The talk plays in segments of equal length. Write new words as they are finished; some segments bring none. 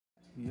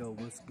Yo,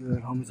 what's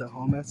good, homies at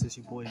home? It's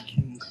your boy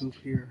King Coop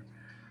here.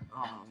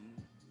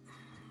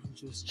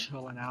 Just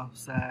chilling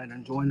outside,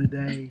 enjoying the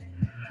day,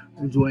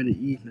 enjoying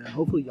the evening.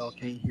 Hopefully y'all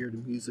can't hear the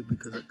music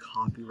because of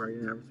copyright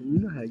and everything. You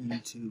know how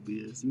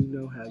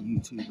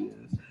YouTube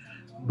is.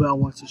 But I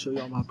want to show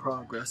y'all my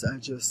progress. I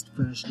just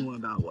finished doing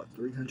about,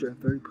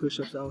 330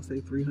 push-ups, I would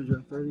say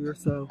 330 or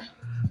so.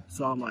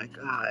 So I'm like,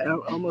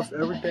 almost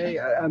every day.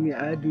 I mean,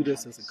 I do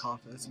this as a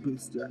confidence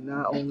booster,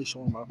 not only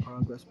showing my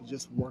progress, but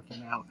just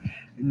working out.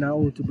 And not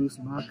only to boost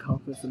my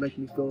confidence and make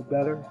me feel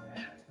better,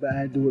 but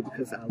I do it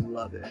because I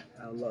love it.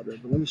 But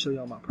let me show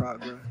y'all my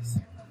progress.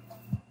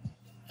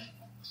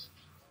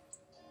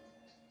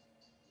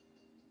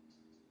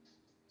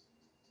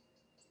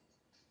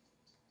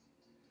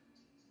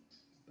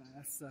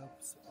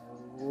 Biceps are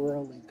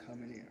really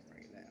coming in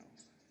right now,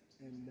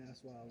 and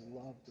that's what I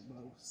love the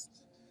most.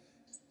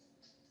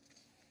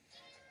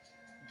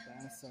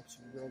 Biceps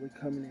really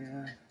coming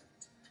in.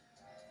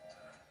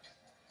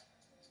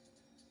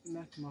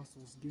 Neck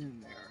muscles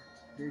getting there.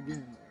 They're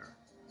getting there.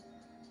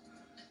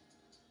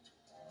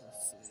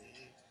 Let's see.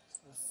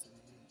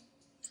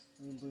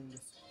 Let me bring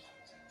this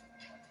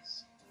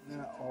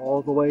not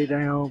all the way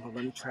down, but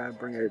let me try to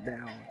bring it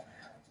down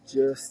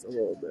just a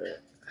little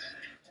bit.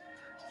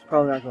 It's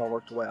probably not going to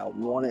work the way I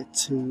want it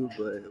to,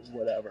 but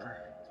whatever.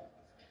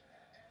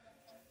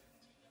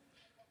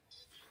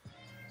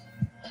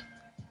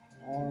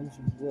 Arms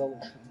really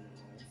coming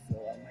in, so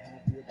I'm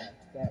happy about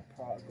that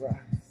progress.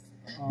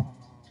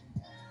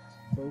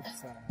 Both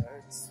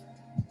sides.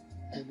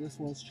 So this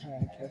one's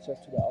trying to catch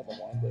up to the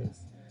other one, but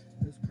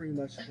it's pretty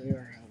much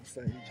there, I would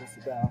say, just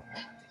about.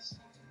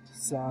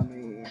 So I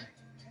mean,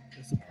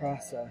 it's a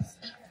process.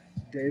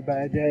 Day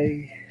by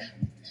day,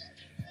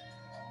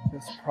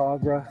 it's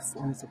progress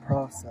and it's a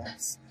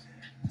process.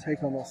 I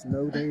take almost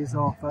no days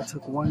off. I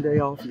took one day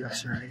off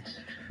yesterday.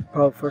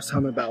 Probably the first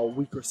time in about a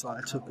week or so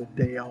I took a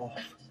day off,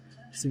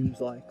 seems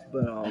like.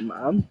 But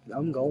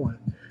I'm going.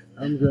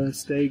 I'm gonna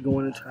stay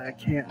going until I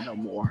can't no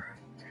more.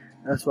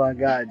 That's what I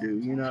gotta do,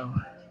 you know.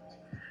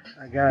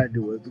 I gotta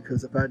do it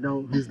because if I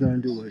don't, who's gonna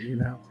do it, you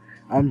know?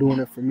 I'm doing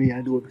it for me.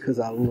 I do it because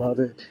I love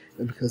it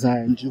and because I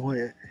enjoy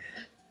it.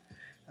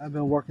 I've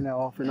been working out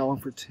off and on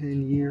for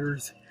 10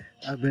 years.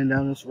 I've been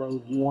down this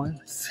road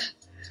once.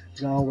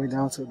 Got all the way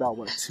down to about,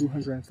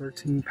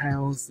 213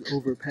 pounds.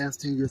 Over the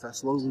past 10 years, I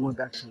slowly went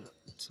back to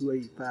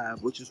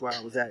 285, which is where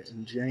I was at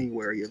in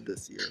January of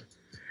this year.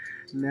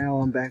 Now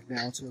I'm back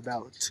down to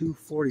about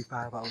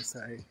 245, I would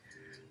say.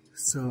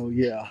 So,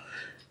 yeah.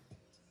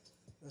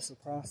 That's a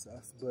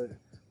process, but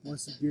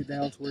once you get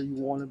down to where you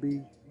want to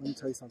be, let me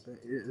tell you something,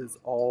 it is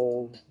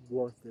all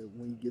worth it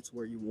when you get to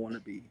where you want to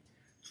be.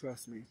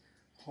 Trust me.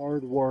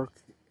 Hard work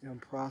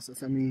and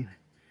process. I mean,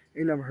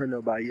 ain't never hurt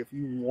nobody. If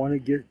you want to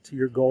get to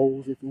your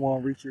goals, if you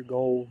want to reach your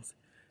goals,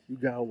 you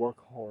got to work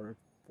hard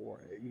for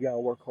it. You got to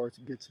work hard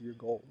to get to your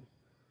goal.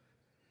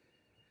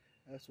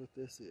 That's what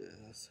this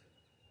is.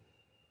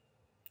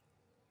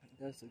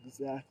 That's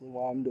exactly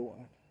what I'm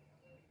doing.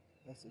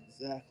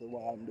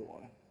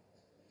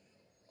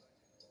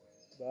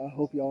 But I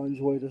hope y'all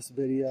enjoy this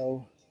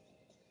video.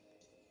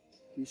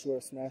 Be sure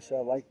to smash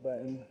that like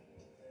button.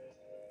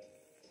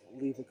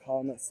 Leave a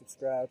comment,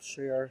 subscribe,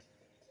 share.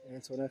 And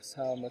until next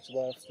time, much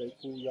love. Stay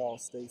cool, y'all.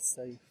 Stay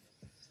safe.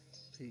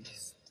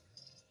 Peace.